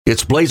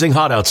It's blazing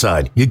hot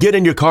outside. You get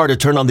in your car to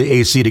turn on the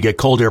AC to get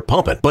cold air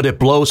pumping, but it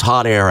blows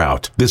hot air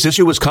out. This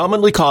issue is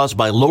commonly caused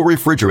by low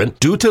refrigerant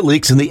due to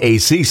leaks in the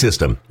AC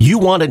system. You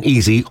want an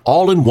easy,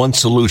 all-in-one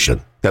solution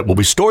that will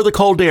restore the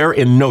cold air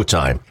in no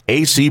time.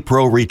 AC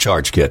Pro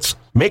Recharge Kits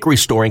make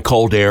restoring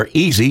cold air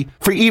easy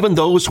for even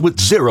those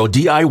with zero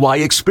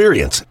DIY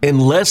experience in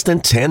less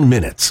than 10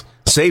 minutes.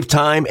 Save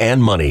time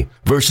and money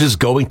versus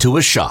going to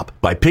a shop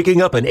by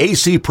picking up an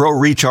AC Pro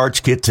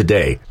Recharge Kit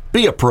today.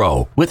 Be a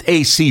pro with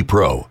AC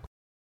Pro.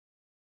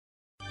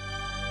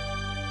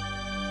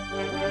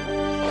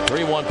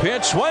 3-1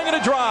 pitch, swing and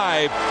a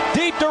drive,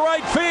 deep to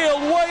right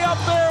field, way up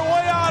there,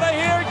 way out of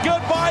here.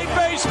 Goodbye,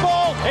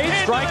 baseball. 8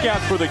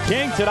 strikeouts for the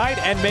King tonight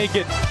and make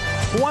it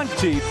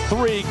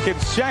 23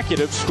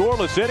 consecutive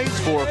scoreless innings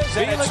for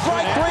Felix.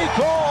 Strike 3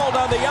 called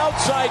on the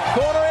outside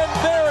corner, and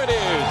there it is.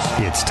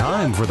 It's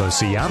time for the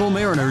Seattle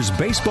Mariners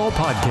Baseball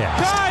Podcast.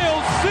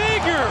 Kyle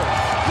Seager!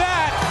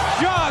 That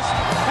just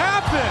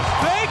happened!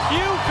 Thank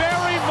you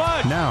very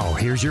much! Now,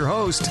 here's your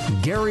host,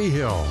 Gary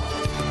Hill.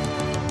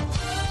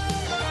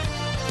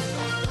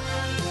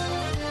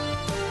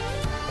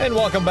 And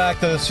welcome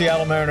back to the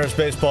Seattle Mariners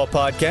Baseball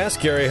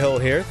Podcast. Gary Hill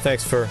here.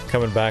 Thanks for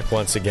coming back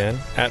once again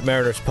at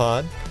Mariners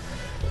Pod.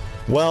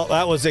 Well,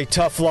 that was a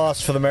tough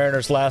loss for the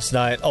Mariners last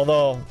night,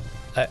 although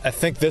I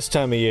think this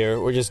time of year,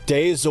 we're just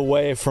days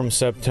away from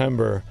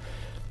September.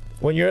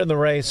 When you're in the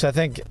race, I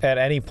think at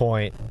any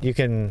point you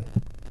can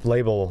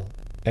label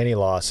any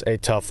loss a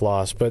tough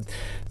loss. But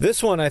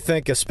this one, I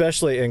think,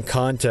 especially in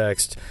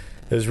context,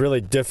 is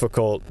really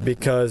difficult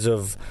because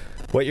of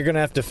what you're going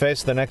to have to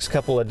face the next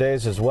couple of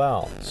days as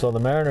well. So the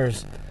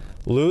Mariners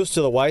lose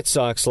to the White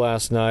Sox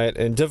last night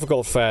in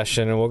difficult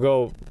fashion, and we'll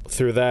go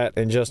through that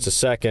in just a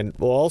second.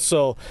 We'll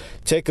also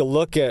take a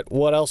look at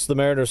what else the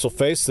Mariners will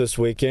face this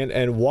weekend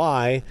and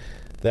why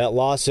that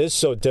loss is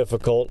so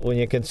difficult when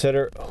you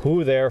consider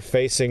who they're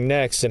facing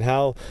next and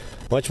how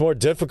much more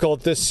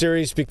difficult this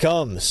series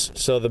becomes.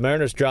 So the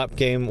Mariners drop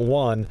game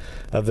 1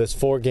 of this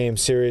 4-game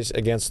series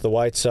against the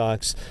White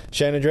Sox.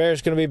 Shannon Drayer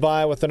is going to be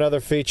by with another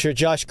feature.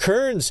 Josh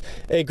Kern's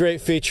a great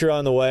feature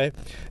on the way.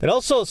 And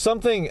also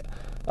something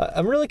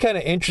I'm really kind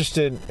of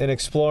interested in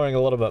exploring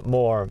a little bit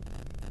more.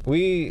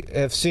 We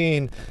have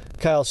seen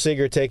Kyle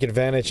Seager take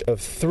advantage of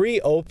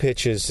 3-0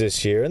 pitches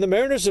this year. And the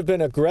Mariners have been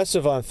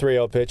aggressive on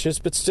 3-0 pitches,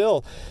 but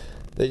still,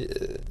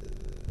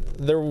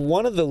 they're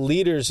one of the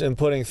leaders in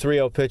putting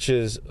 3-0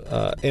 pitches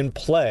in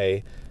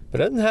play.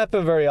 But it doesn't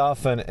happen very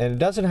often, and it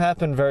doesn't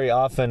happen very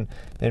often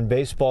in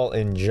baseball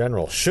in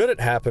general. Should it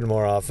happen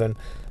more often?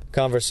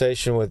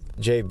 Conversation with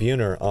Jay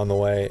Buhner on the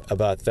way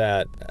about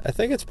that. I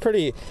think it's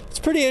pretty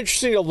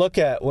interesting to look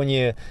at when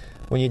you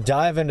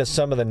dive into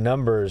some of the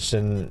numbers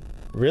and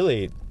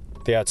really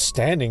the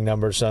outstanding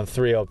numbers on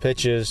 3-0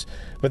 pitches.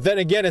 But then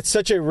again, it's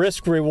such a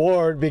risk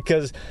reward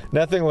because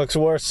nothing looks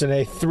worse than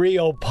a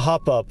 3-0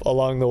 pop-up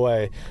along the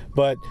way.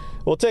 But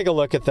we'll take a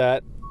look at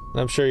that.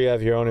 I'm sure you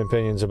have your own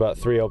opinions about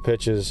 3-0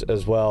 pitches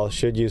as well.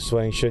 Should you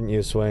swing? Shouldn't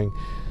you swing?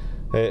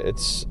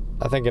 It's,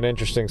 I think, an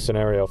interesting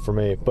scenario for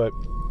me. But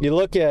you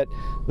look at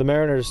the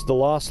Mariners, the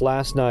loss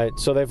last night.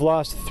 So they've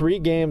lost 3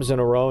 games in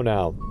a row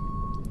now.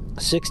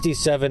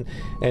 67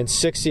 and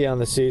 60 on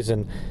the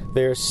season.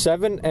 They're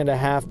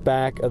 7.5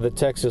 back of the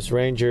Texas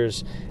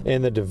Rangers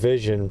in the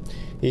division.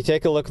 You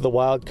take a look at the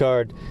wild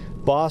card.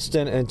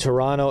 Boston and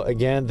Toronto,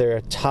 again,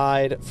 they're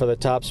tied for the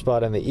top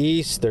spot in the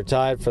East. They're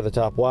tied for the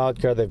top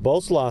wild card. They've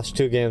both lost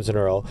 2 games in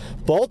a row.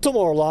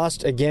 Baltimore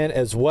lost again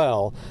as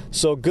well.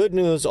 So good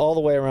news all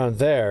the way around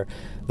there.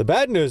 The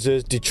bad news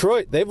is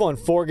Detroit, they've won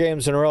 4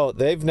 games in a row.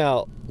 They've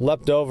now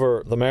leapt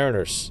over the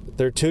Mariners.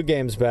 They're 2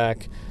 games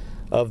back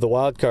of the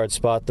wild card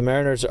spot. The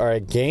Mariners are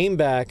a game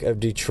back of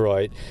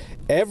Detroit.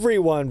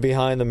 Everyone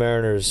behind the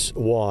Mariners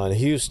won.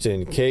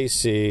 Houston,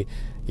 KC,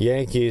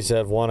 Yankees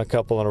have won a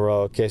couple in a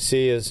row.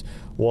 KC has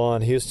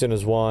won. Houston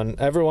has won.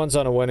 Everyone's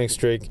on a winning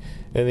streak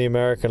in the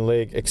American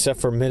League except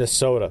for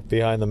Minnesota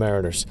behind the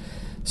Mariners.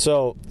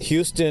 So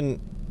Houston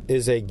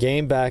is a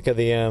game back of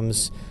the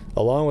M's,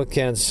 along with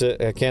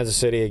Kansas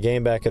City, a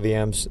game back of the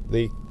M's.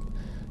 The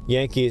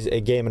Yankees,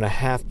 a game and a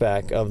half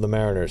back of the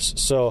Mariners.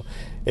 So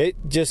it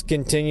just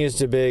continues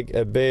to be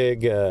a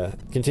big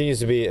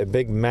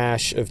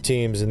mash of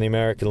teams in the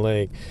American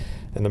League.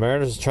 And the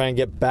Mariners will try and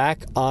get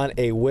back on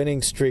a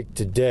winning streak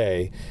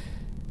today.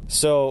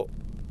 So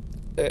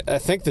I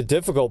think the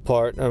difficult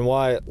part and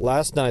why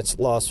last night's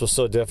loss was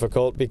so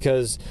difficult,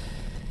 because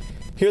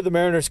here the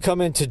Mariners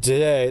come into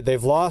today,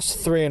 they've lost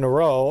 3 in a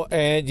row,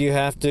 and you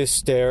have to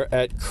stare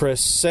at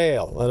Chris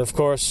Sale. And of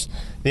course,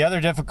 the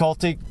other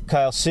difficulty,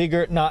 Kyle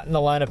Seager not in the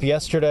lineup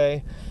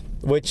yesterday,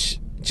 which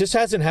just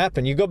hasn't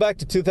happened. You go back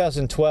to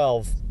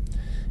 2012,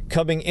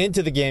 coming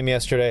into the game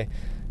yesterday,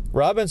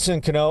 Robinson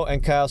Cano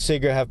and Kyle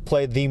Seager have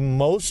played the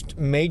most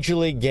major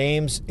league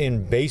games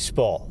in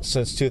baseball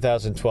since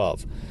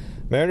 2012.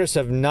 Mariners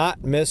have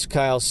not missed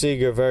Kyle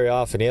Seager very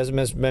often. He hasn't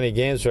missed many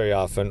games very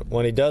often.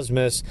 When he does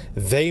miss,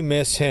 they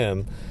miss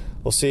him.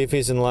 We'll see if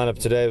he's in the lineup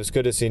today. It was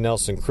good to see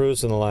Nelson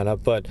Cruz in the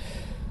lineup, but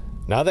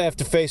Now they have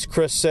to face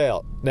Chris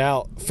Sale.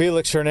 Now,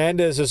 Felix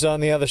Hernandez is on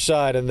the other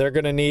side, and they're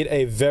going to need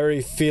a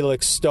very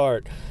Felix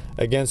start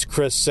against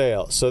Chris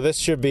Sale. So this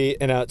should be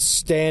an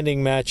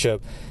outstanding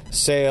matchup,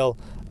 Sale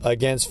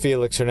against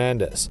Felix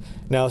Hernandez.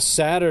 Now,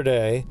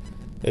 Saturday,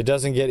 it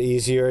doesn't get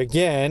easier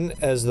again,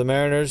 as the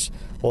Mariners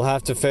will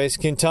have to face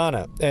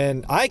Quintana.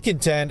 And I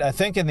contend, I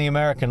think in the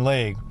American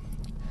League,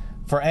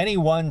 for any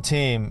one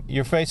team,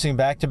 you're facing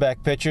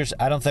back-to-back pitchers.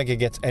 I don't think it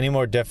gets any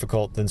more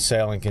difficult than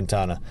Sale and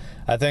Quintana.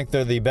 I think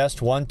they're the best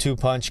 1-2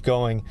 punch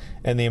going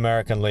in the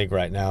American League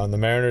right now. And the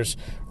Mariners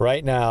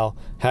right now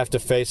have to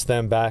face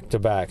them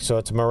back-to-back. So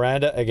it's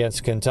Miranda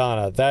against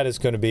Quintana. That is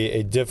going to be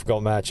a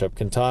difficult matchup.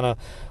 Quintana,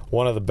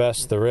 one of the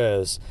best there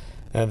is.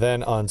 And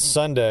then on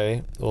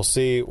Sunday, we'll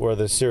see where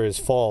the series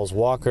falls.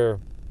 Walker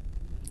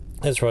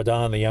is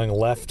Rodon, the young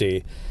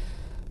lefty,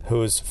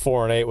 who's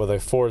 4-8 with a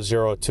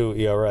 4.02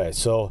 ERA.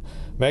 So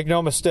make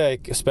no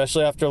mistake,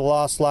 especially after the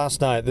loss last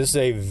night, this is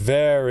a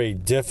very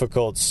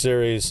difficult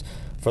series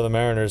for the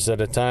Mariners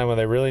at a time when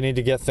they really need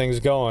to get things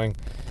going.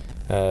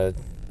 A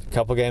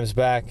couple games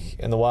back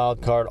in the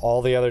wild card,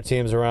 all the other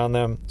teams around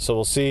them. So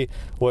we'll see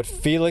what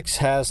Felix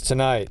has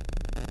tonight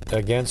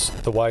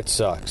against the White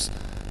Sox.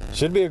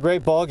 Should be a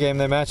great ball game.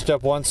 They matched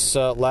up once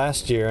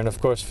last year, and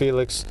of course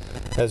Felix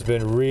has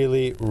been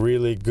really,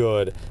 really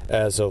good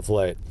as of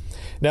late.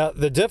 Now,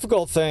 the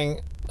difficult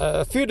thing,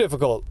 a few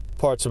difficult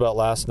parts about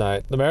last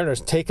night. The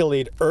Mariners take a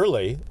lead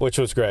early, which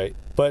was great,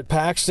 but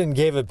Paxton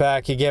gave it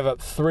back. He gave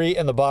up 3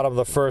 in the bottom of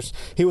the first.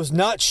 He was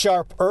not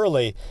sharp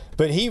early,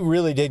 but he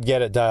really did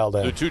get it dialed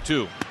in. The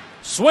 2-2.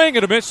 Swing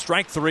and a miss,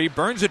 strike 3.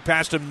 Burns it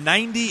past him,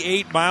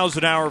 98 miles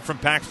an hour from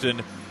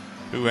Paxton,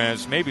 who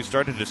has maybe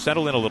started to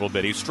settle in a little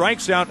bit. He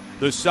strikes out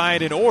the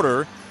side in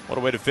order. What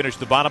a way to finish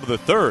the bottom of the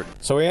third.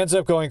 So he ends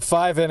up going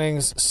 5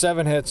 innings,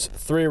 7 hits,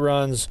 3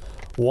 runs,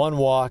 1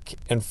 walk,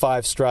 and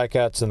 5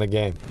 strikeouts in the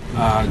game.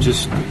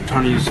 Just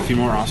trying to use a few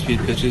more off-speed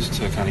pitches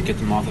to kind of get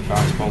them off the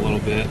fastball a little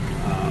bit.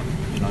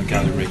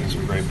 Guys are making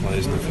some great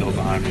plays in the field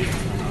behind me.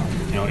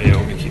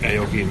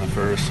 Aoki in the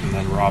first, and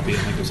then Robbie, I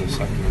think it was the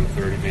second and the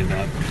third. He made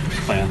that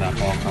play on that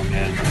ball come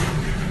in.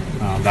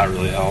 That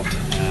really helped,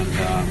 and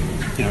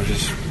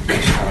just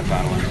kind of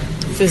battling.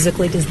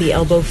 Physically, does the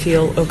elbow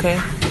feel okay?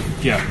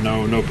 Yeah,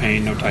 no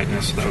pain, no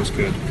tightness. That was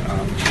good.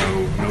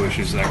 No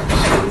issues there.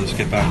 So let's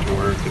get back to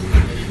work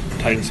and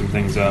tighten some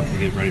things up and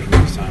get ready for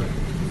next time.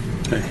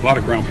 Hey, a lot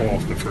of ground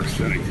balls in the first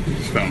inning.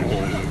 Just found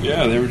holes.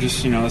 Yeah, they were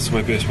just, that's the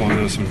way baseball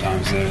goes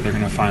sometimes. They're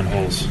going to find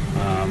holes.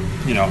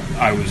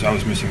 I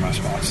was missing my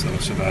spots, though,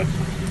 so that,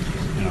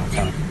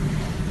 kind of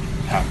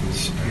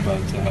happens.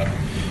 But,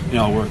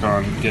 I'll work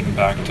on getting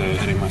back to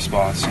hitting my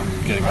spots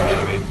and getting ready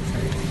to be.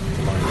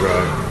 Line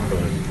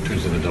drive,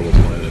 Tuesday in a double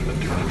play that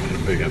turned out kind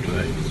of big after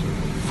that.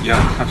 So.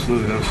 Yeah,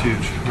 absolutely. That was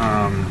huge.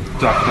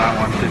 Ducked that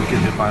one, didn't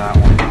get hit by that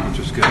one, which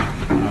was good.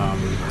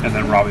 And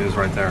then Robbie was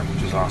right there,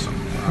 which is awesome.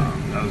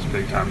 That was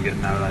big time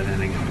getting out of that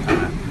inning and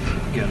kind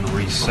of getting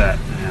reset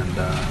and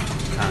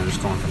kind of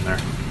just going from there.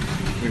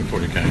 Looking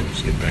forward to kind of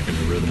just get back into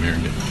rhythm here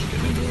and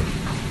get into a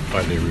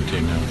 5-day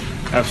routine now.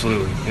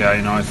 Absolutely. Yeah,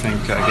 I think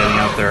getting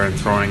out there and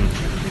throwing, I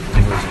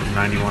think it was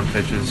 91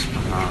 pitches,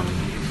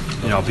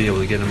 I'll be able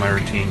to get in my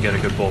routine, get a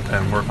good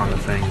bullpen, work on the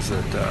things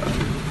that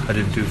I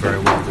didn't do very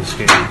well this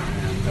game,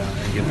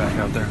 and get back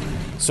out there.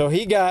 So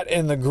he got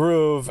in the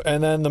groove,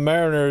 and then the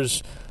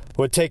Mariners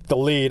would take the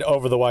lead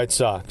over the White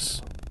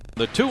Sox.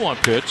 The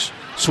 2-1 pitch.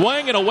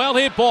 Swing and a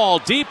well-hit ball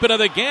deep into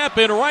the gap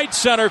in right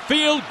center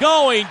field.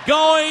 Going.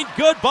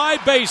 Goodbye,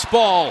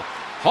 baseball.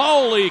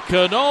 Holy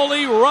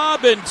cannoli,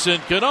 Robinson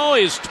Cano,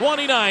 his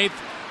 29th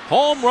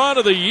home run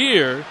of the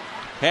year,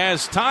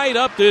 has tied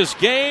up this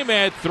game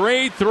at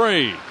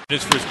 3-3.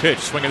 This for his pitch.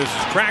 Swing and this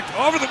is cracked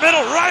over the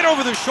middle, right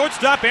over the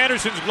shortstop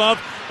Anderson's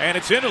glove, and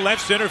it's into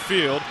left center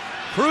field.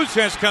 Cruz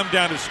has come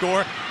down to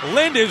score.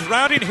 Lind is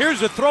rounding. Here's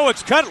the throw.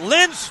 It's cut.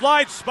 Lind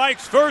slides,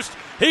 spikes first.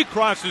 He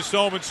crosses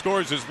home and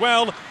scores as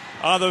well.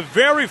 The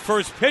very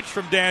first pitch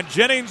from Dan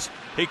Jennings.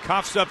 He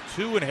coughs up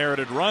 2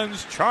 inherited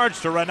runs. Charge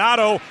to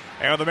Renato.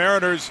 And the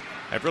Mariners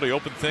have really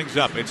opened things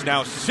up. It's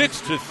now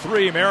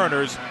 6-3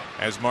 Mariners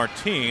as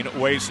Martin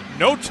wastes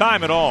no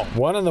time at all.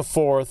 1 in the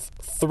 4th,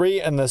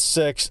 3 in the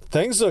 6th.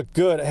 Things look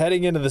good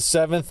heading into the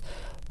 7th,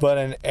 but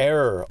an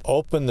error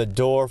opened the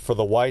door for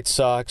the White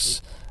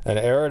Sox. An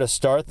error to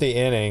start the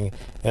inning,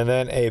 and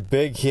then a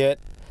big hit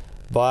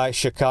by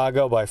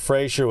Chicago, by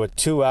Frazier with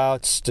 2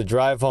 outs to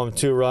drive home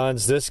 2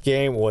 runs. This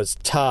game was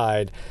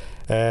tied,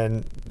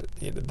 and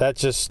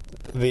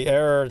the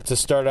error to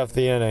start off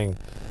the inning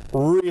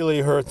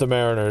really hurt the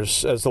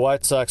Mariners as the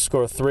White Sox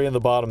score 3 in the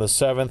bottom of the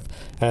 7th,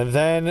 and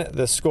then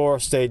the score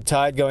stayed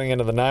tied going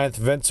into the 9th.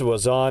 Vincent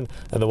was on,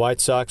 and the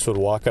White Sox would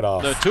walk it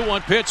off. The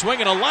 2-1 pitch,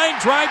 swinging a line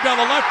drive down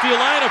the left field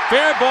line, a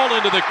fair ball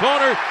into the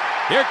corner.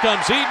 Here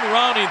comes Eden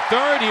rounding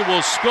third. He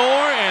will score,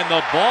 and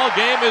the ball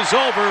game is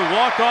over.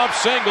 Walk-off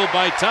single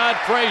by Todd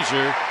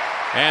Frazier,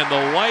 and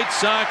the White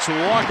Sox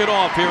walk it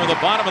off here in the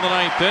bottom of the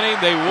 9th inning.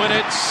 They win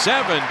it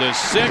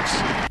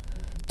 7-6.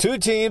 Two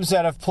teams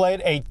that have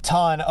played a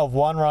ton of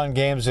one-run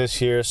games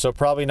this year, so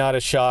probably not a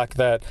shock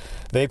that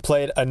they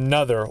played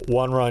another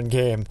one-run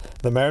game.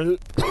 The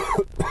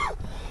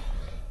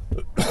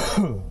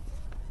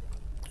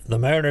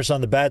Mariners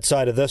on the bad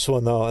side of this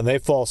one, though, and they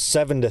fall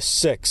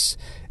 7-6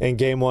 in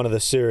Game 1 of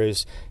the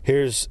series.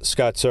 Here's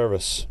Scott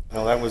Service.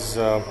 Well, that was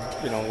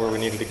where we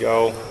needed to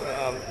go.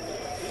 I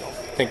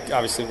think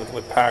obviously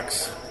with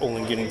Pax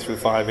only getting through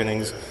 5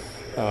 innings,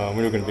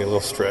 we were going to be a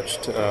little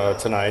stretched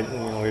tonight. We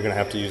were going to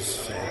have to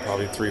use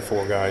probably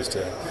 3-4 guys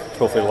to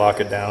hopefully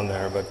lock it down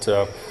there. But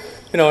I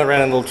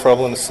ran into a little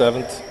trouble in the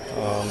 7th.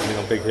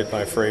 Big hit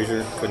by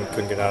Frazier.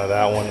 Couldn't get out of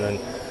that one. And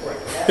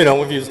then,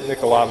 we've used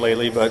Nick a lot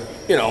lately, but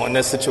in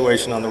this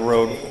situation on the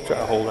road, try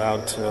to hold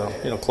out,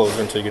 close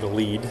until you get a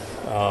lead,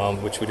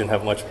 which we didn't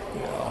have much,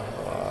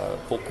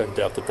 bullpen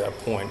depth at that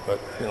point. But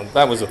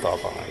that was the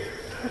thought behind it.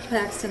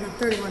 Paxton,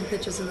 31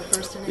 pitches in the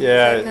first inning.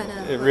 Yeah,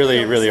 it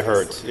really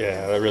hurt.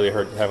 Yeah, it really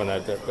hurt having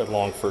that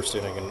long first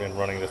inning and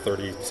running the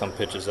 30-some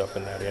pitches up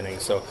in that inning.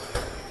 So,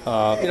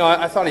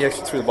 I thought he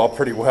actually threw the ball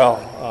pretty well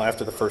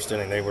after the first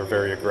inning. They were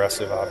very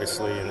aggressive,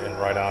 obviously, and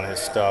right on his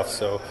stuff.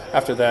 So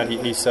after that,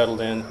 he settled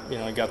in.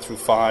 He got through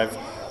 5.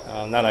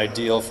 Not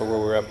ideal for where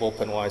we were at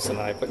bullpen-wise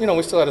tonight. But,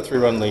 we still had a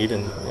 3-run lead,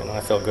 and I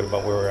felt good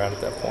about where we were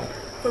at that point.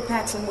 For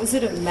Paxton, was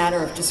it a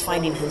matter of just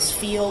finding his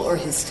feel or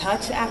his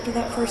touch after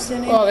that first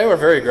inning? Well, they were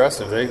very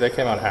aggressive. They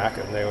came out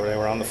hacking. They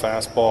were on the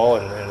fastball,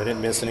 and they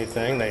didn't miss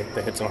anything. They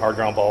hit some hard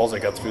ground balls. They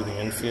got through the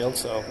infield.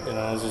 So, it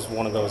was just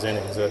one of those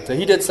innings.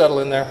 He did settle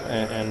in there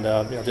and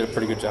did a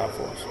pretty good job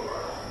for us.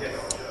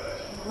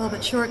 A little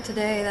bit short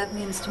today. That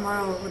means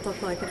tomorrow it would look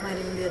like it might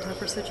even be a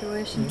tougher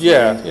situation.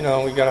 Yeah, we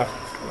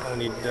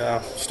need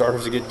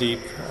starters to get deep,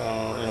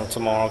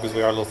 tomorrow because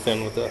we are a little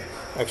thin with the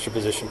extra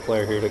position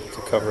player here to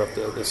cover up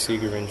the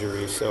Seager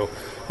injury. So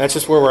that's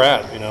just where we're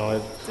at.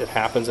 It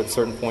happens at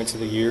certain points of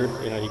the year.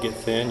 You get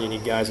thin. You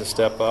need guys to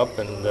step up,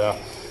 and I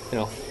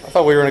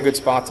thought we were in a good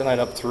spot tonight,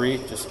 up 3.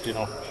 Just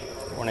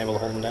weren't able to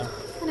hold them down.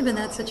 Kind of in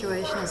that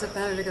situation, is it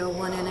better to go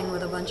one inning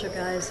with a bunch of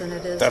guys than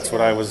it is? That's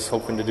what I was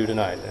hoping to do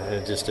tonight, and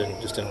it just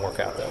didn't work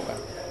out that way.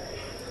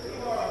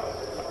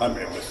 I'm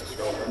Mrs.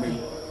 Schroeder.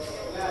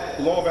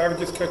 Law of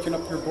averages catching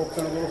up to your bullpen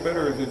a little bit,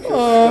 or is it just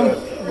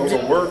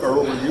overwork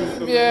or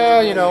overuse?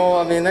 Yeah,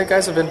 the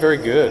guys have been very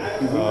good.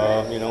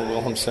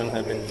 Williamson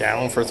had been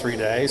down for 3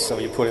 days, so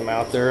you put him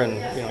out there, and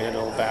he had a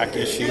little back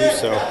issue.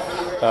 So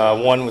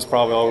one was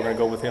probably all we're going to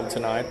go with him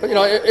tonight. But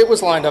it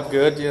was lined up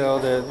good. We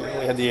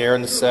had the air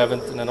in the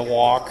 7th, and then a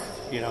walk.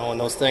 And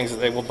those things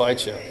they will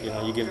bite you.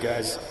 You give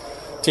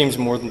teams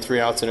more than 3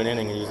 outs in an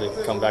inning, and usually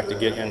come back to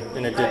get you,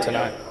 and it did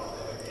tonight.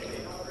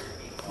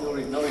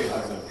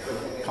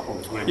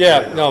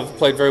 Yeah,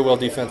 played very well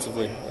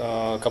defensively.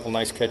 A couple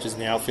nice catches in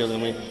the outfield,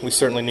 and we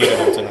certainly needed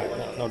them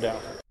tonight, no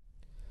doubt.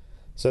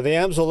 So the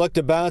M's will look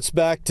to bounce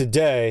back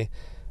today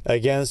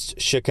against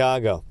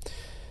Chicago.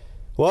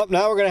 Well,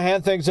 now we're going to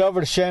hand things over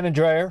to Shannon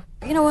Dreyer.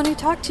 When we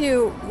talked to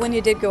you when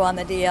you did go on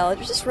the DL, it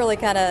was just really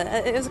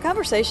it was a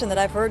conversation that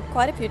I've heard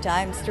quite a few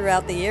times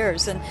throughout the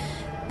years. And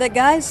the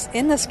guys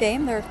in this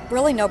game, there are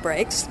really no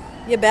breaks.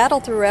 You battle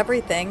through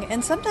everything,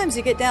 and sometimes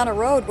you get down a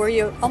road where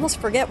you almost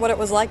forget what it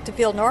was like to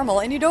feel normal,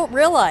 and you don't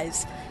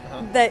realize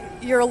that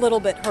you're a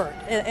little bit hurt,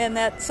 and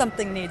that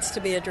something needs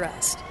to be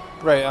addressed.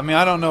 Right.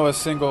 I don't know a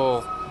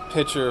single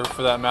pitcher,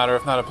 for that matter,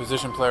 if not a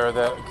position player,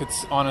 that could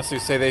honestly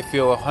say they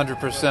feel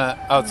 100%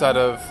 outside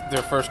of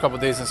their first couple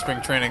of days in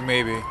spring training,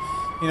 maybe.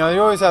 You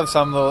always have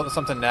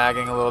something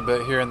nagging a little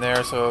bit here and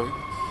there, so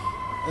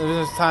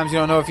there's times you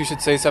don't know if you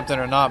should say something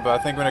or not, but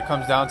I think when it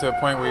comes down to a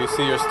point where you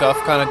see your stuff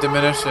kind of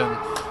diminish and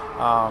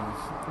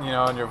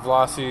and your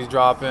velocity's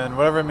dropping,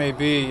 whatever it may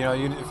be,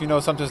 if you know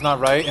something's not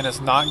right and it's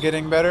not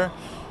getting better,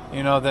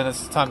 then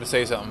it's time to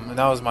say something. And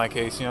that was my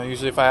case.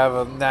 Usually if I have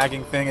a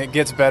nagging thing, it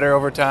gets better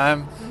over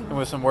time and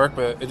with some work,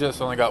 but it just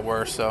only got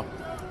worse.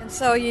 And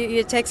so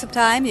you take some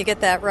time, you get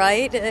that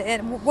right.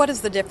 And what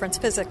is the difference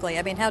physically?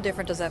 How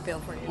different does that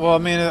feel for you?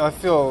 Well, I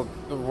feel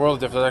the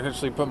world different. I can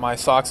actually put my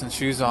socks and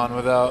shoes on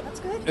without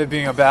it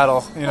being a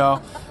battle,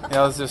 I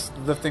was just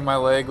lifting my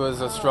leg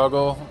was a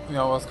struggle, I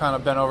was kind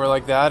of bent over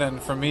like that.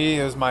 And for me,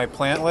 it was my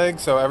plant leg,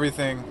 so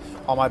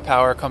all my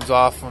power comes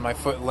off when my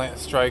foot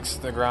strikes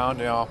the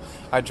ground.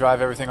 I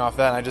drive everything off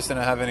that, and I just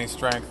didn't have any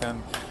strength.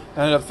 And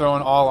I ended up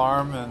throwing all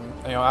arm,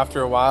 and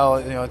after a while,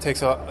 it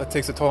takes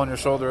a toll on your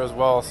shoulder as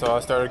well. So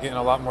I started getting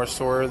a lot more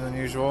sore than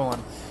usual,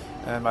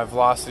 and my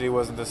velocity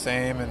wasn't the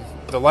same. And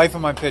the life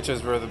of my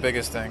pitches were the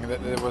biggest thing.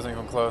 It wasn't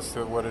even close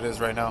to what it is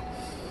right now.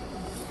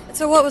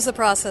 So what was the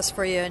process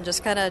for you? And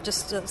just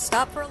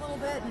stop for a little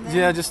bit? And then...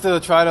 Yeah, just to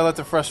try to let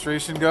the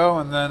frustration go.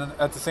 And then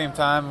at the same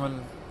time,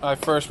 when I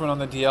first went on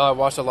the DL, I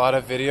watched a lot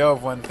of video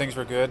of when things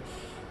were good.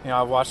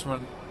 I watched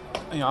when,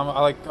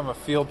 I'm a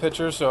field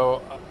pitcher, so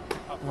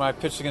when I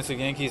pitched against the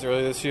Yankees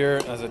earlier this year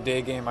as a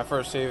day game, my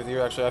first save of the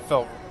year, actually, I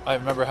felt I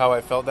remember how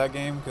I felt that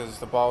game because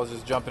the ball was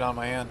just jumping out of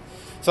my hand.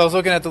 So I was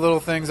looking at the little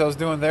things I was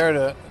doing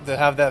there to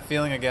have that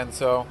feeling again.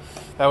 So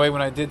that way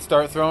when I did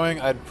start throwing,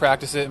 I'd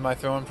practice it in my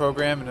throwing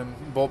program and in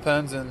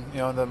bullpens and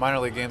in the minor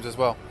league games as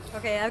well.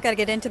 Okay, I've got to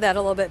get into that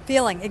a little bit.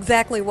 Feeling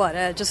exactly what?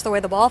 Just the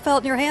way the ball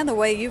felt in your hand, the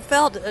way you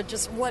felt?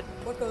 Just what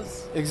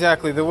goes?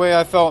 Exactly, the way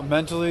I felt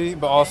mentally,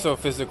 but also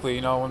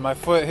physically. When my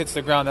foot hits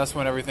the ground, that's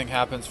when everything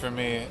happens for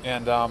me.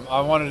 And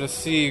I wanted to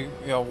see,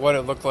 what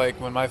it looked like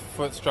when my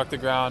foot struck the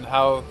ground,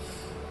 how,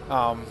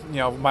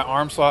 my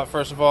arm slot,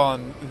 first of all,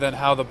 and then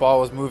how the ball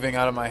was moving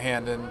out of my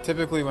hand. And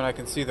typically when I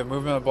can see the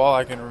movement of the ball,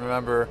 I can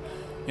remember,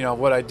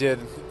 what I did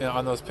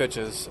on those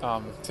pitches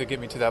to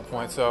get me to that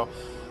point. So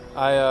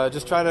I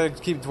just try to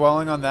keep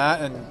dwelling on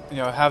that and,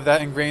 have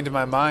that ingrained in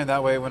my mind.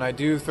 That way when I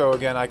do throw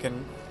again, I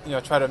can,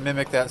 try to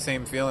mimic that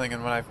same feeling.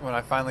 And when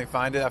I finally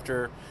find it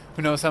after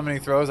who knows how many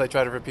throws, I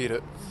try to repeat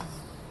it.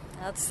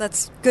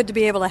 That's good to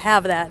be able to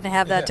have that and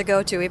have that to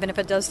go to, even if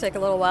it does take a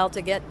little while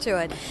to get to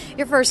it.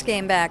 Your first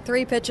game back,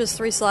 3 pitches,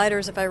 3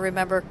 sliders, if I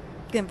remember.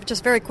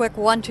 Just very quick,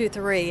 1, 2,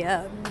 3.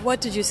 What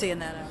did you see in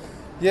that?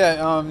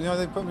 Yeah,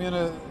 they put me in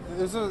it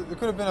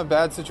could have been a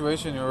bad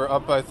situation. You were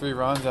up by 3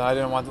 runs, and I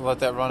didn't want to let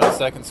that run at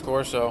second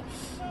score. So,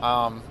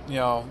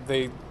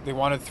 they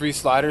wanted 3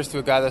 sliders to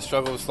a guy that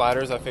struggled with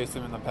sliders. I faced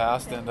him in the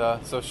past,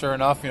 and so sure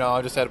enough,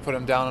 I just had to put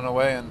him down and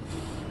away, and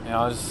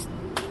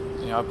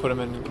I put him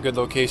in good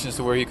locations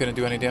to where he couldn't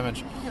do any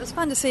damage. It was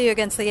fun to see you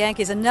against the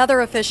Yankees.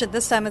 Another efficient,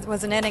 this time it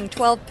was an inning,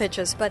 12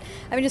 pitches. But,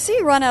 to see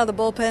you run out of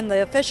the bullpen,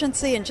 the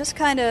efficiency and just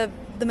kind of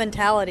the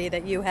mentality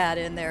that you had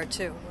in there,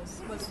 too,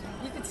 was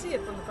you could see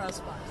it from the press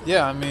box.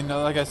 Yeah,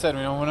 like I said,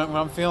 when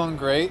I'm feeling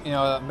great,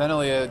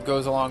 mentally it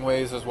goes a long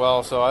ways as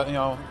well. So,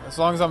 as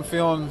long as I'm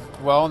feeling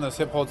well and this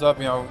hip holds up,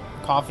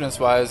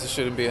 confidence-wise, it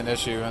shouldn't be an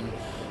issue. And,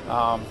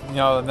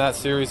 in that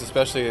series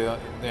especially, it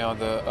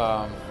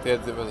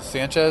was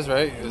Sanchez,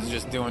 right? He was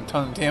just doing a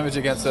ton of damage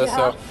against us.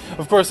 So,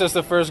 of course, that's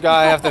the first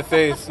guy I have to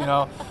face,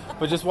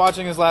 But just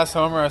watching his last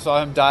homer, I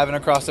saw him diving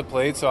across the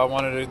plate, so I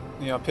wanted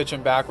to, pitch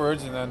him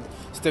backwards and then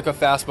stick a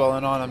fastball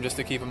in on him just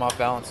to keep him off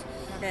balance.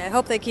 Okay, I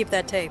hope they keep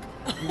that tape.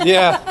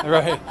 Yeah,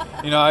 right.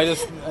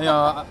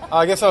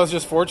 I guess I was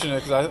just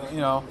fortunate because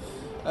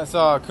I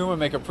saw Akuma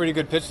make a pretty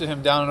good pitch to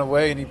him down and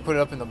away, and he put it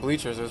up in the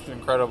bleachers. It was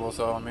incredible.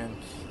 So,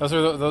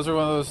 those are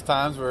one of those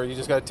times where you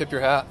just got to tip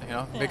your hat,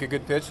 make a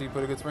good pitch, and you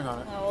put a good swing on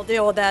it. We'll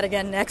deal with that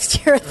again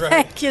next year. Right.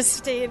 Thank you,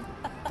 Steve.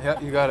 Yeah,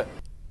 you got it.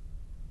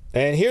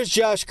 And here's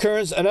Josh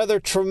Kearns,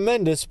 another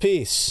tremendous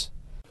piece.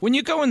 When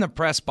you go in the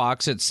press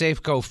box at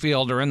Safeco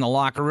Field or in the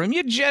locker room,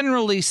 you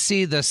generally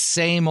see the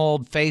same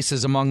old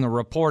faces among the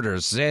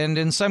reporters. And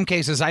in some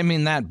cases, I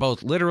mean that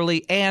both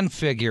literally and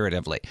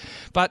figuratively.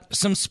 But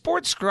some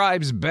sports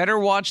scribes better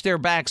watch their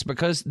backs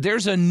because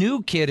there's a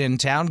new kid in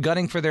town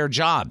gunning for their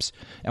jobs.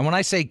 And when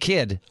I say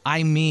kid,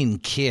 I mean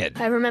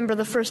kid. I remember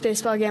the first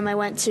baseball game I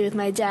went to with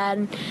my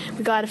dad.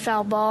 We got a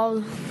foul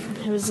ball.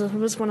 It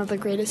was one of the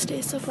greatest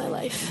days of my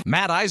life.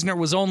 Matt Eisner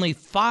was only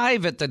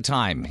 5 at the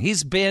time.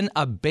 He's been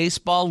a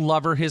baseball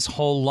lover his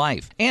whole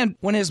life. And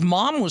when his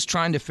mom was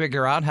trying to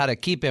figure out how to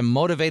keep him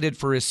motivated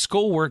for his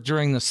schoolwork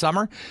during the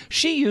summer,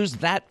 she used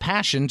that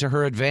passion to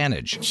her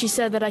advantage. She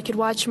said that I could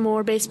watch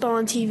more baseball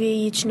on TV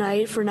each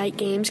night for night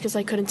games because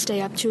I couldn't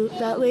stay up too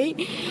that late.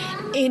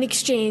 In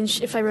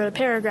exchange, if I wrote a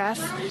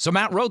paragraph. So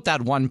Matt wrote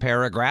that one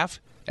paragraph,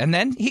 and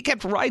then he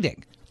kept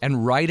writing.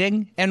 And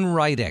writing and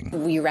writing.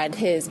 We read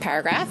his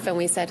paragraph and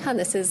we said,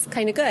 this is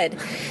kind of good.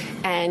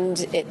 And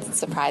it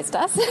surprised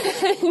us.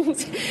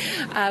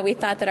 And we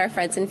thought that our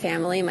friends and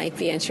family might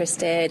be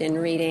interested in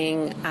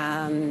reading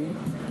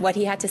what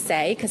he had to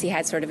say because he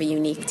had sort of a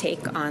unique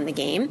take on the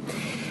game.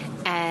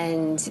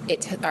 And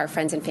our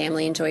friends and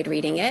family enjoyed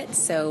reading it,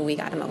 so we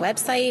got him a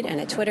website and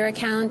a Twitter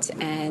account,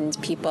 and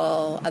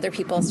other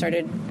people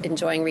started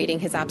enjoying reading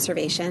his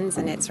observations,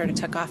 and it sort of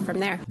took off from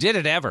there. Did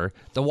it ever?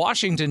 The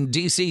Washington,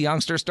 D.C.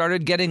 youngster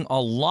started getting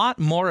a lot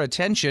more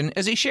attention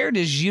as he shared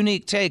his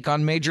unique take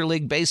on Major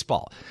League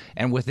Baseball.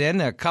 And within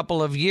a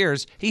couple of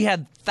years, he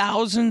had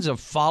thousands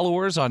of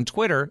followers on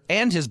Twitter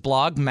and his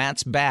blog,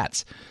 Matt's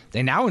Bats.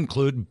 They now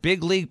include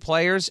big league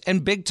players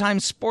and big-time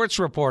sports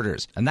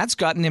reporters, and that's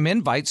gotten him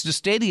invites to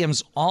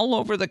stadiums all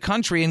over the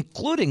country,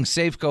 including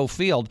Safeco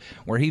Field,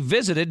 where he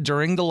visited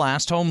during the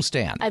last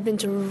homestand. I've been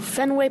to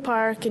Fenway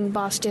Park in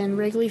Boston,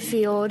 Wrigley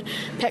Field,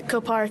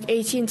 Petco Park,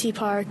 AT&T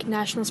Park,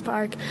 Nationals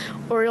Park,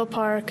 Oriole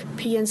Park,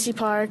 PNC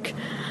Park,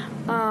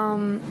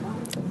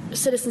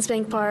 Citizens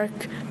Bank Park,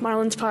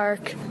 Marlins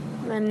Park,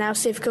 and now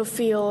Safeco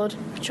Field.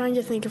 I'm trying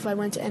to think if I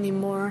went to any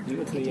more. You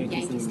went to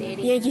Yankee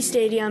Stadium. Yankee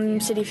Stadium,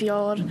 Citi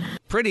Field.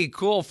 Pretty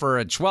cool for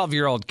a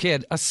 12-year-old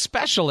kid,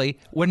 especially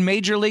when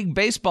Major League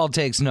Baseball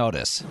takes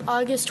notice.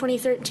 August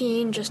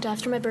 2013, just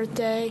after my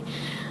birthday,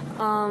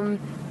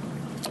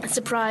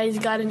 surprise,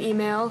 got an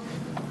email.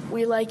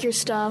 We like your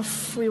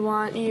stuff. We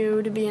want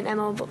you to be an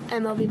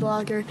MLB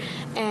blogger.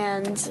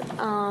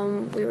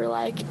 And we were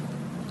like,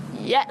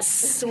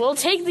 yes, we'll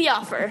take the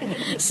offer.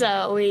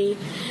 So we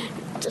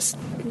just,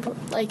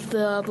 like,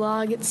 the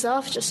blog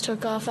itself just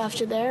took off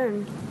after there,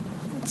 and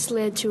it's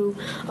led to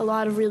a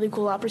lot of really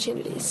cool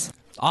opportunities.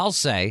 I'll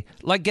say,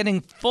 like getting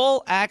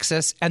full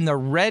access and the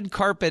red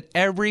carpet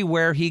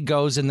everywhere he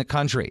goes in the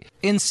country.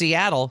 In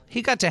Seattle,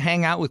 he got to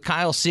hang out with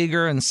Kyle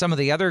Seager and some of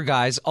the other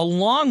guys,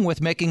 along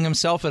with making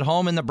himself at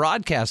home in the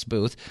broadcast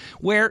booth,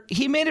 where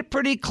he made it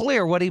pretty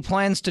clear what he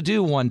plans to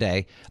do one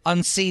day: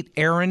 unseat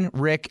Aaron,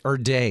 Rick, or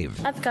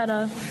Dave. I've got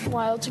a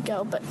while to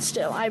go, but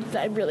still, I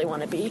really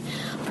want to be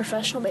a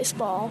professional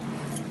baseball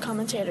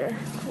commentator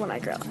when I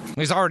grow up.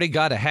 He's already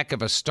got a heck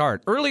of a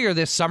start. Earlier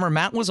this summer,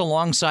 Matt was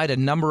alongside a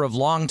number of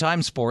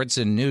longtime sports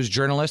and news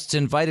journalists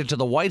invited to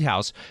the White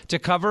House to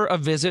cover a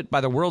visit by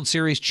the World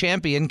Series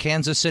champion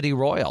Kansas City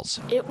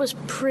Royals. It was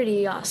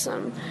pretty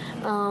awesome.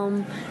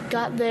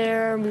 Got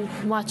there, we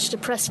watched a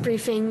press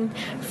briefing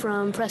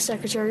from Press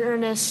Secretary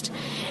Ernest,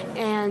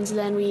 and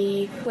then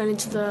we went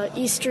into the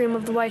East Room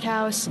of the White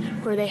House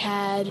where they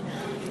had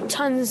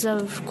tons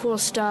of cool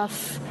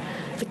stuff.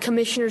 The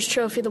Commissioner's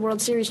Trophy, the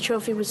World Series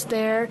trophy was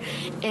there,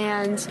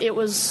 and it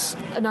was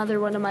another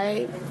one of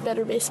my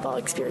better baseball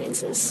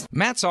experiences.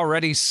 Matt's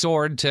already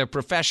soared to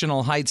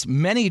professional heights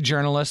many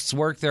journalists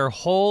work their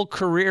whole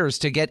careers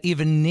to get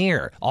even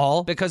near,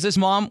 all because his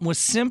mom was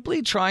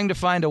simply trying to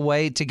find a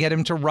way to get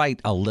him to write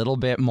a little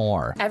bit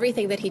more.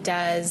 Everything that he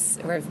does,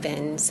 we've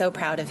been so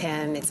proud of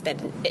him. It's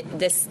been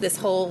this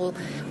whole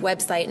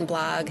website and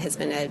blog has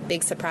been a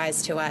big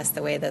surprise to us,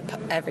 the way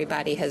that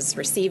everybody has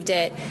received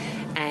it,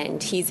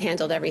 and he's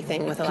handled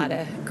everything with a lot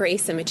of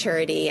grace and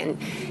maturity,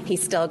 and he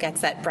still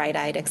gets that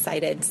bright-eyed,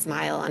 excited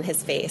smile on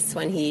his face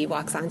when he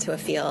walks onto a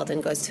field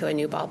and goes to a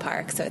new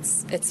ballpark. So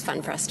it's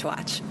fun for us to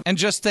watch. And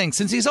just think,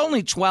 since he's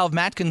only 12,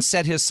 Matt can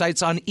set his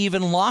sights on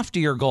even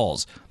loftier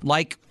goals,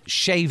 like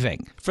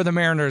shaving. For the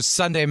Mariners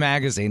Sunday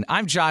Magazine,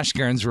 I'm Josh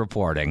Gerns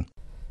reporting.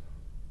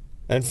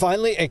 And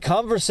finally, a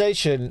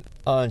conversation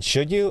on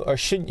should you or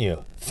shouldn't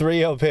you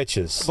 3-0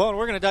 pitches. Well,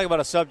 we're going to talk about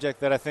a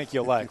subject that I think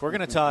you'll like. We're going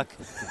to talk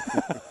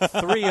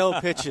 3-0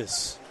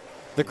 pitches.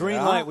 The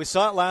green light. We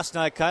saw it last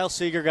night. Kyle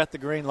Seager got the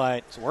green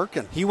light. It's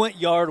working. He went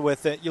yard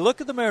with it. You look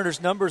at the Mariners'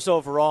 numbers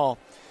overall.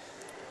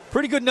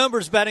 Pretty good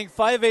numbers, batting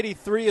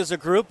 .583 as a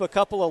group, a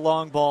couple of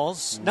long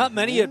balls. Mm-hmm. Not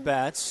many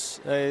at-bats,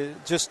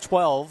 just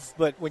 12.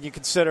 But when you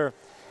consider,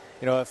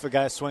 if a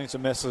guy swings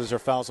and misses or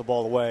fouls the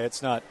ball away,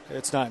 it's not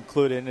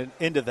included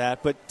into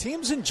that. But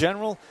teams in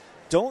general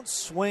don't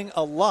swing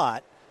a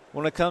lot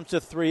when it comes to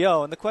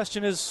 3-0. And the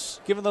question is,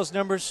 given those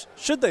numbers,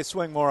 should they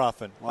swing more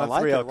often on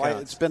 3-0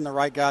 counts? It's been the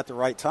right guy at the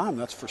right time,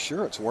 that's for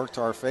sure. It's worked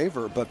to our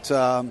favor. But,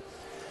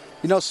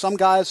 some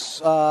guys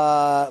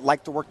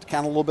like to work the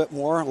count a little bit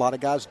more. A lot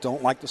of guys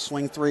don't like to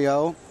swing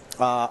 3-0.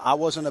 I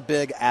wasn't a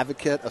big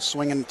advocate of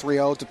swinging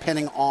 3-0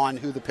 depending on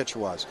who the pitcher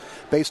was,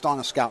 based on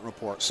a scout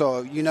report.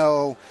 So,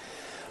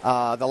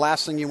 the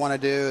last thing you want to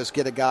do is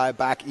get a guy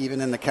back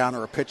even in the count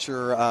or a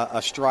pitcher a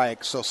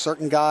strike. So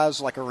certain guys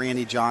like a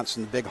Randy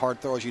Johnson, big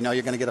hard throwers, you're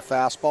going to get a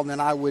fastball. And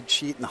then I would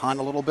cheat and hunt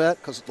a little bit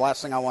because the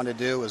last thing I want to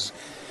do is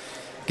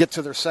get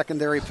to their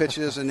secondary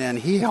pitches and then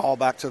haul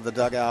back to the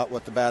dugout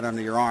with the bat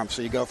under your arm.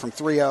 So you go from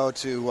 3-0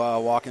 to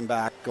walking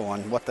back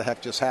going, what the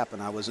heck just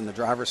happened? I was in the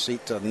driver's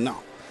seat to no.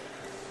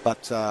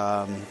 But,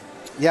 I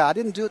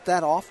didn't do it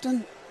that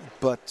often,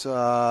 but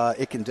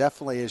it can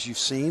definitely, as you've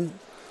seen,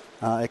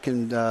 it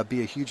can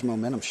be a huge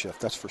momentum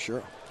shift, that's for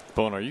sure.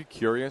 Bone, are you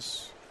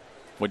curious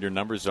what your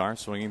numbers are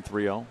swinging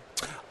 3-0?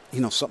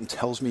 Something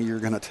tells me you're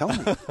going to tell me.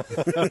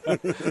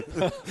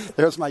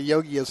 There's my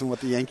yogiism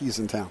with the Yankees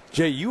in town.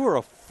 Jay, you are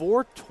a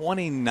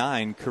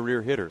 .429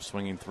 career hitter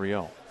swinging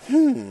 3-0.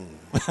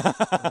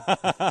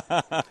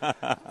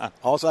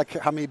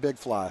 How many big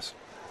flies?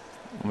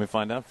 Let me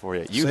find out for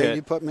you.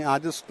 You put me.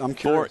 I'm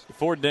curious.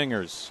 Four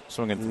dingers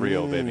swinging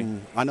 3-0, baby.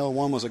 I know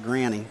one was a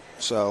granny.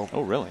 So.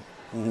 Oh, really?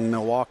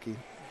 Milwaukee.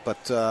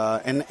 But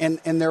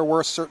and there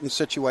were certain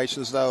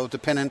situations, though,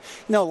 depending,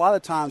 a lot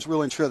of times,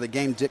 really and truly, the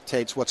game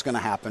dictates what's going to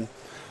happen.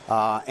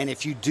 And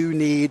if you do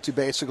need to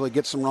basically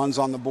get some runs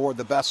on the board,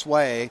 the best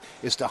way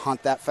is to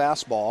hunt that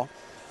fastball.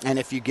 And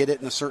if you get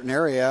it in a certain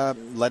area,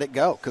 let it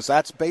go. Because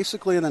that's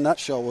basically, in a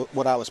nutshell,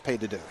 what I was paid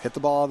to do. Hit the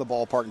ball out of the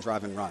ballpark and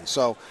drive and run.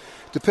 So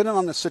depending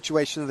on the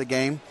situation of the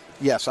game,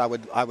 yes, I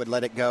would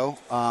let it go.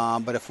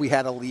 But if we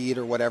had a lead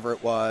or whatever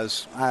it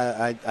was,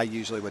 I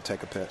usually would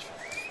take a pitch.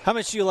 How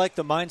much do you like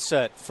the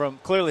mindset from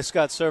clearly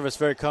Scott Service,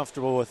 very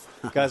comfortable with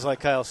guys like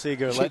Kyle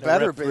Seager? It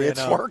better be.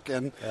 It's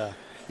working.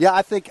 Yeah,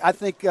 I think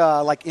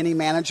like any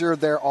manager,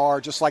 there are,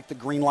 just like the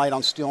green light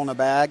on stealing a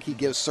bag, he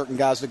gives certain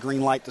guys the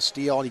green light to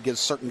steal, and he gives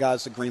certain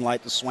guys the green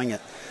light to swing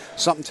it.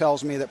 Something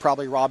tells me that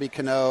probably Robbie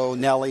Cano,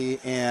 Nelly,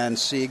 and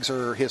Siegs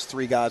are his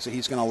three guys that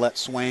he's going to let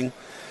swing.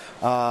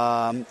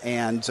 Other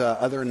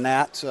than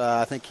that,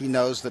 I think he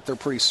knows that they're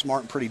pretty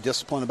smart and pretty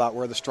disciplined about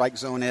where the strike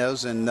zone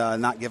is and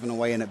not giving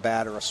away an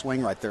at-bat or a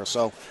swing right there.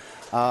 So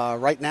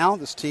right now,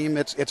 this team,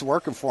 it's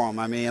working for them.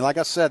 I mean, like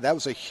I said, that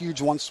was a huge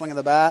one swing of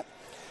the bat.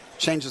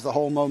 Changes the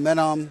whole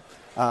momentum.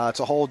 It's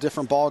a whole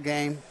different ball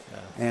game.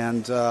 Yeah.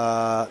 And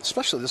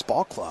especially this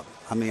ball club.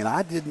 I mean,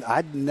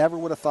 I never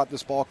would have thought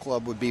this ball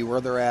club would be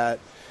where they're at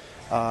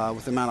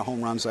with the amount of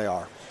home runs they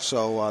are.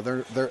 So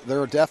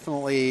they're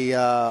definitely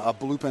a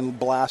bloop and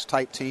blast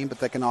type team, but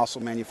they can also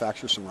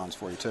manufacture some runs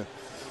for you too.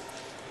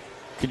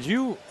 Could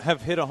you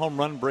have hit a home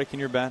run breaking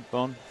your bat,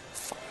 Bone?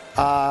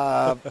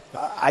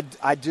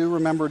 I do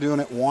remember doing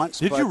it once.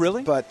 Did you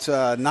really? But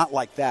not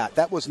like that.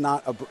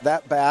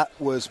 That bat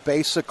was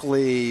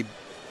basically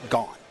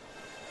gone.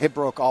 It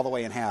broke all the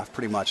way in half,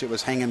 pretty much. It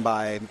was hanging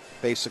by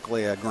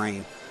basically a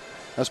grain.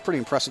 That was pretty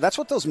impressive. That's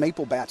what those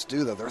maple bats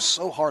do, though. They're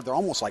so hard; they're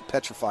almost like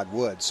petrified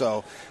wood.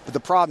 So, but the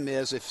problem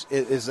is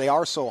they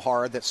are so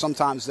hard that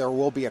sometimes there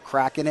will be a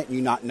crack in it and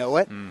you not know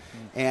it. Mm-hmm.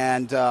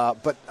 And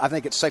but I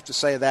think it's safe to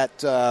say that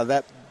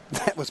that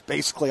was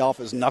basically off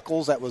his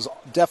knuckles. That was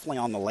definitely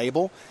on the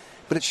label,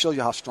 but it shows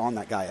you how strong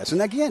that guy is.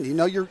 And again,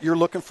 you're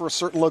looking for a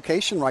certain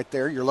location right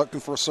there. You're looking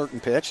for a certain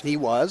pitch, and he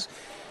was.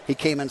 He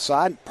came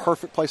inside,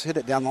 perfect place to hit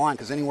it down the line,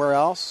 because anywhere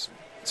else,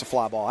 it's a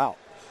fly ball out.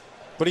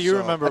 What do you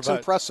remember that's about...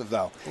 impressive,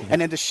 though.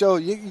 And then to show,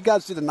 you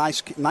guys did a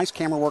nice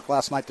camera work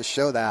last night to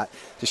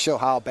show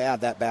how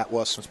bad that bat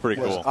was. That's pretty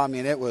cool. I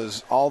mean, it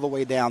was all the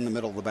way down the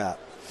middle of the bat.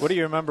 What do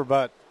you remember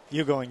about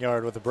you going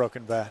yard with a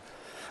broken bat?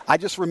 I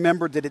just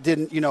remembered that it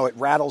didn't, it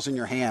rattles in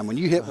your hand. When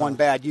you hit one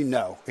bad,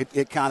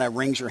 it kind of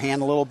rings your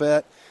hand a little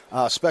bit,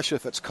 especially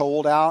if it's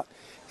cold out.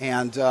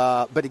 And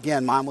but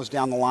again, mine was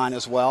down the line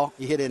as well.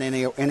 You hit it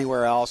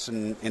anywhere else,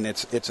 and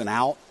it's an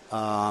out.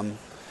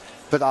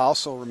 But I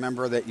also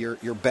remember that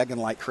you're begging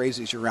like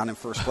crazy as you're around in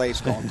first place,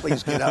 going,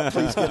 "Please get up,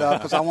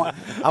 because I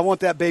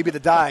want that baby to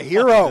die.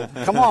 Hero,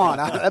 come on,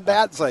 that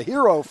bat's a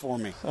hero for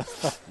me."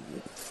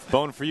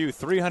 Bone, for you,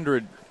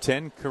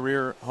 310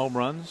 career home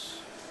runs,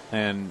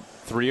 and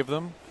 3 of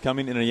them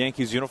coming in a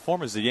Yankees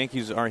uniform as the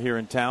Yankees are here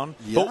in town.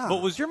 Yeah.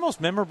 But was your most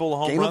memorable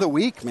home run? Game of the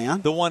week,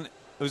 man. The one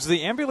was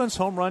the ambulance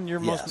home run.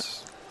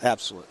 Yes,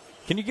 absolutely.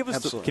 Can you give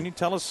us? Can you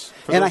tell us?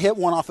 And I hit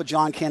one off of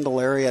John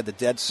Candelaria at the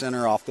dead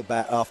center off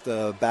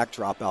the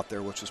backdrop out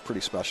there, which was pretty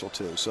special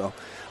too. So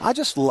I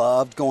just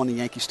loved going to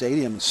Yankee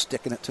Stadium and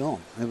sticking it to them.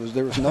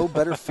 There was no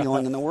better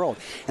feeling in the world.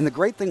 And the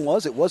great thing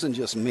was, it wasn't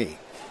just me.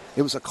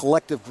 It was a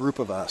collective group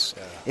of us.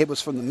 Yeah. It was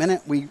from the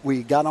minute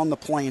we got on the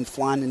plane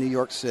flying to New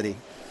York City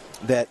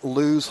that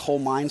Lou's whole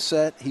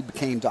mindset, he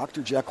became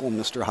Dr. Jekyll and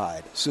Mr.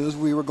 Hyde. As soon as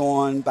we were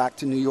going back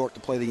to New York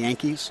to play the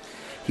Yankees,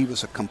 he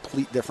was a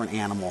complete different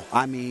animal.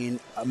 I mean,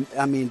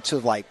 he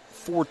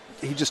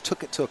just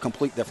took it to a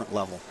complete different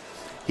level.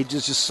 He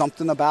just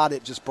something about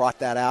it just brought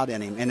that out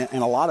in him, and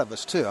a lot of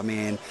us too. I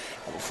mean,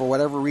 for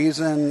whatever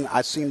reason,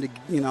 I seemed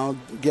to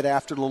get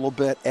after it a little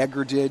bit.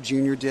 Edgar did,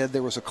 Junior did.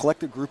 There was a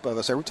collective group of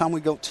us. Every time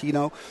we go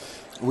Tino,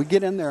 we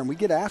get in there and we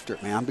get after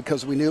it, man,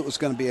 because we knew it was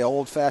going to be an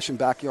old-fashioned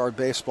backyard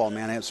baseball,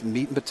 man. It's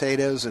meat and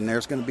potatoes, and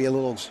there's going to be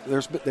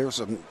there's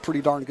some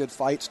pretty darn good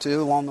fights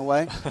too along the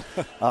way,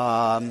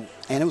 and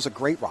it was a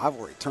great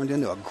rivalry. It turned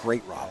into a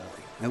great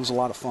rivalry. It was a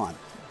lot of fun,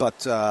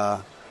 but.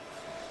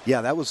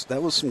 Yeah, that was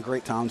some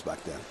great times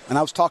back then. And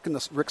I was talking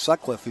to Rick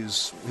Sutcliffe,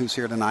 who's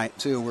here tonight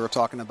too. We were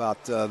talking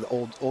about the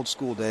old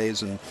school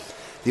days and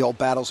the old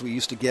battles we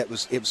used to get.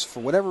 It was for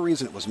whatever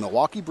reason, it was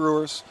Milwaukee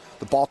Brewers,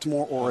 the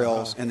Baltimore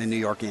Orioles, and the New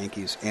York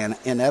Yankees. And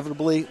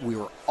inevitably, we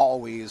were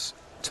always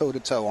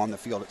toe-to-toe on the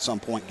field at some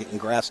point, getting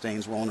grass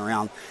stains rolling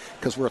around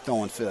because we were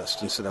throwing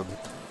fists instead of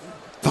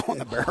throwing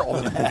the barrel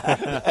of the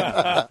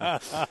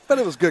bat. But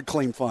it was good,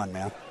 clean fun,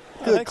 man.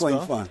 Good,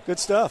 clean fun. Good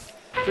stuff.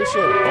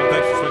 Appreciate it. Well,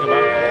 thanks for swinging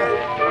by.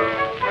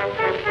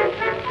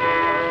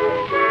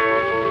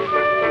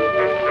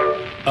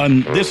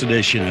 On this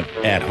edition of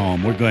At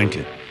Home, we're going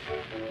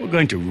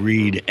to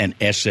read an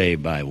essay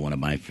by one of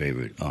my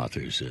favorite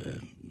authors, a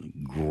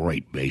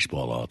great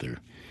baseball author,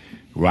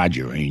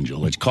 Roger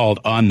Angell. It's called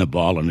On the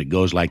Ball, and it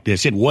goes like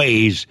this. It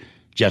weighs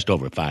just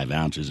over 5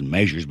 ounces and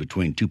measures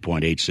between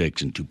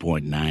 2.86 and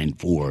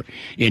 2.94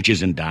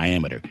 inches in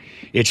diameter.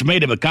 It's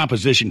made of a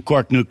composition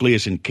cork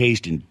nucleus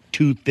encased in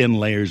 2 thin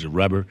layers of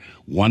rubber,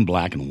 1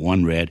 black and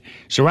 1 red,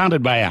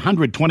 surrounded by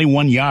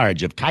 121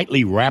 yards of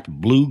tightly wrapped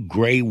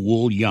blue-gray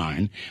wool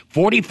yarn,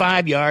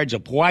 45 yards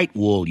of white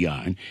wool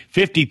yarn,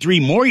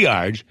 53 more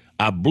yards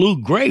of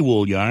blue-gray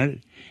wool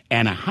yarn,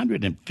 and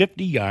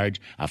 150 yards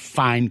of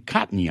fine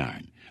cotton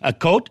yarn, a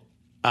coat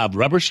of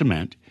rubber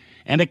cement,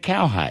 and a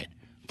cowhide,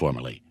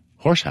 formerly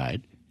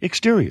horsehide,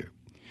 exterior,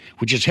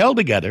 which is held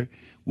together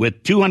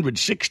with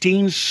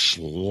 216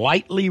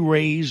 slightly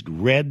raised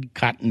red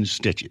cotton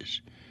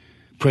stitches.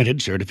 Printed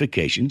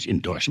certifications,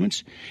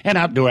 endorsements, and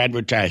outdoor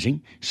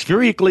advertising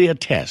spherically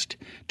attest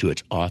to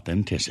its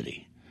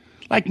authenticity.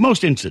 Like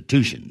most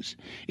institutions,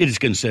 it is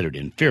considered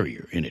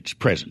inferior in its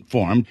present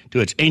form to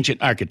its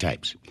ancient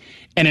archetypes.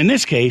 And in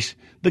this case,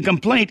 the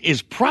complaint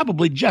is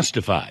probably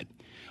justified.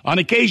 On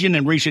occasion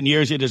in recent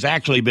years, it has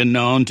actually been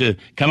known to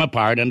come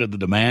apart under the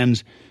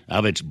demands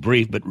of its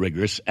brief but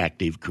rigorous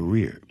active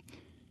career.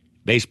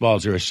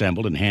 Baseballs are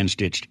assembled and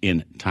hand-stitched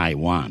in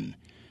Taiwan.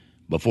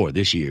 Before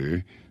this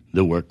year,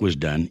 the work was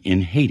done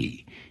in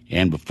Haiti,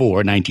 and before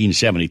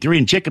 1973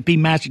 in Chicopee,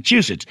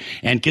 Massachusetts.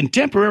 And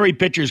contemporary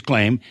pitchers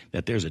claim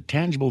that there's a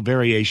tangible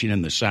variation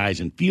in the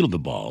size and feel of the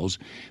balls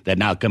that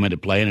now come into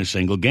play in a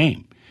single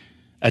game.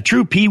 A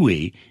true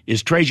peewee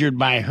is treasured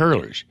by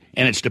hurlers,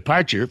 and its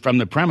departure from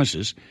the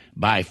premises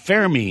by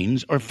fair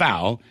means or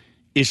foul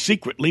is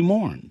secretly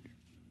mourned.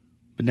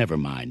 But never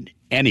mind,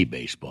 any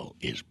baseball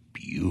is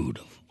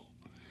beautiful.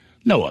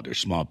 No other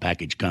small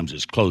package comes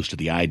as close to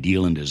the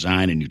ideal in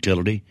design and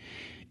utility.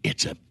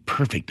 It's a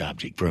perfect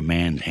object for a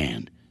man's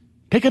hand.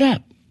 Pick it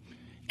up,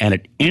 and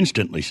it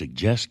instantly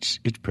suggests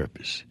its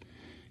purpose.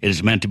 It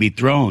is meant to be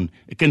thrown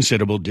a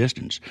considerable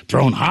distance,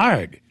 thrown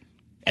hard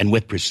and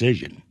with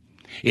precision.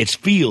 Its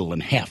feel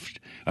and heft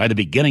are the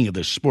beginning of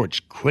the sport's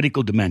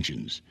critical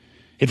dimensions.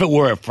 If it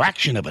were a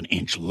fraction of an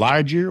inch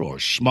larger or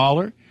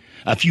smaller,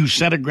 a few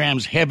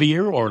centigrams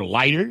heavier or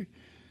lighter,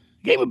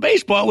 a game of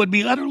baseball would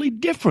be utterly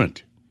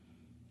different.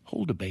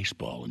 Hold a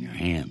baseball in your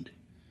hand.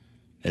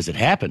 As it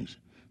happens,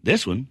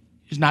 this one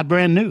is not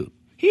brand new.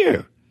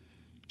 Here,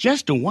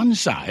 just to one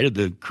side of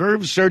the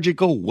curved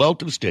surgical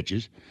welt of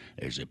stitches,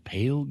 there's a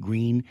pale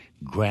green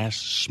grass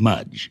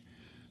smudge,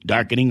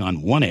 darkening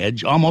on one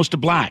edge almost to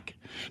black,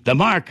 the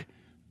mark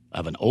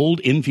of an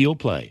old infield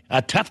play,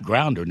 a tough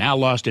grounder now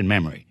lost in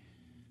memory.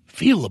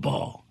 Feel the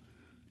ball.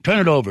 Turn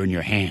it over in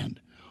your hand.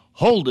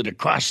 Hold it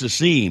across the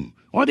seam,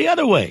 or the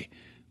other way,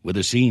 with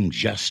the seam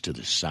just to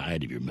the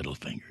side of your middle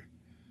finger.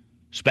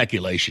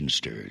 Speculation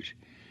stirs.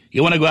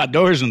 You want to go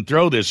outdoors and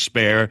throw this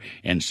spare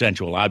and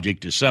sensual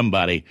object to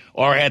somebody,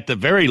 or at the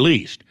very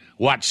least,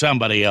 watch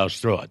somebody else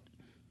throw it.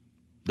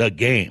 The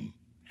game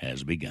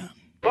has begun.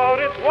 But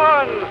it's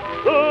 1,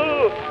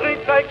 2,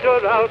 3 strikes,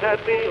 you're out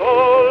at the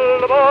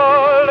old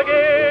ball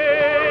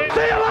game.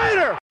 See you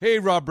later! Hey,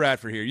 Rob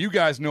Bradford here. You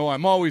guys know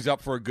I'm always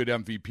up for a good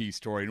MVP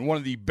story, and one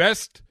of the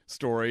best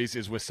stories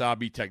is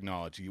Wasabi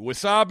Technology.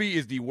 Wasabi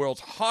is the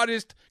world's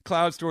hottest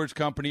cloud storage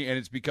company, and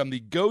it's become the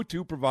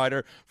go-to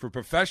provider for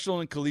professional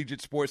and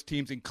collegiate sports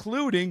teams,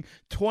 including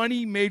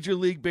 20 Major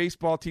League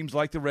Baseball teams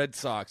like the Red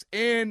Sox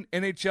and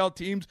NHL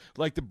teams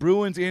like the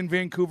Bruins and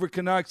Vancouver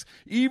Canucks.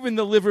 Even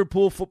the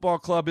Liverpool Football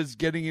Club is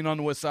getting in on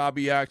the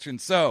Wasabi action.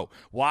 So,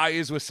 why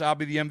is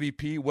Wasabi the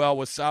MVP? Well,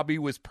 Wasabi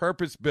was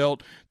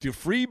purpose-built to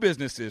free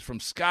businesses from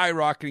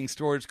skyrocketing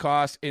storage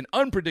costs and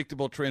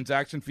unpredictable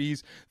transaction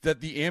fees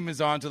that the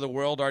Amazons of the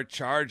world are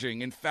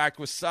charging. In fact,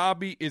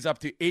 Wasabi is up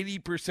to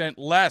 80%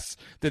 less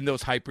than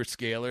those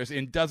hyperscalers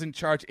and doesn't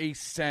charge a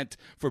cent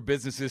for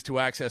businesses to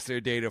access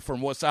their data.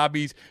 From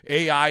Wasabi's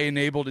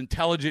AI-enabled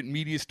intelligent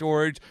media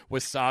storage,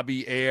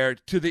 Wasabi Air,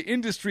 to the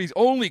industry's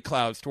only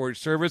cloud storage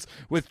service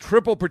with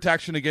triple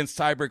protection against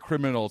cyber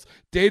criminals,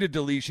 data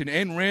deletion,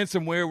 and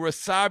ransomware,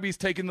 Wasabi's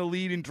taken the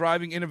lead in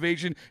driving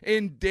innovation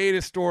in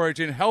data storage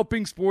and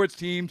helping sports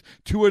teams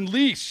to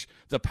unleash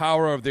the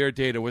power of their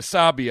data.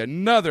 Wasabi,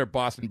 another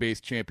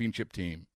Boston-based championship team.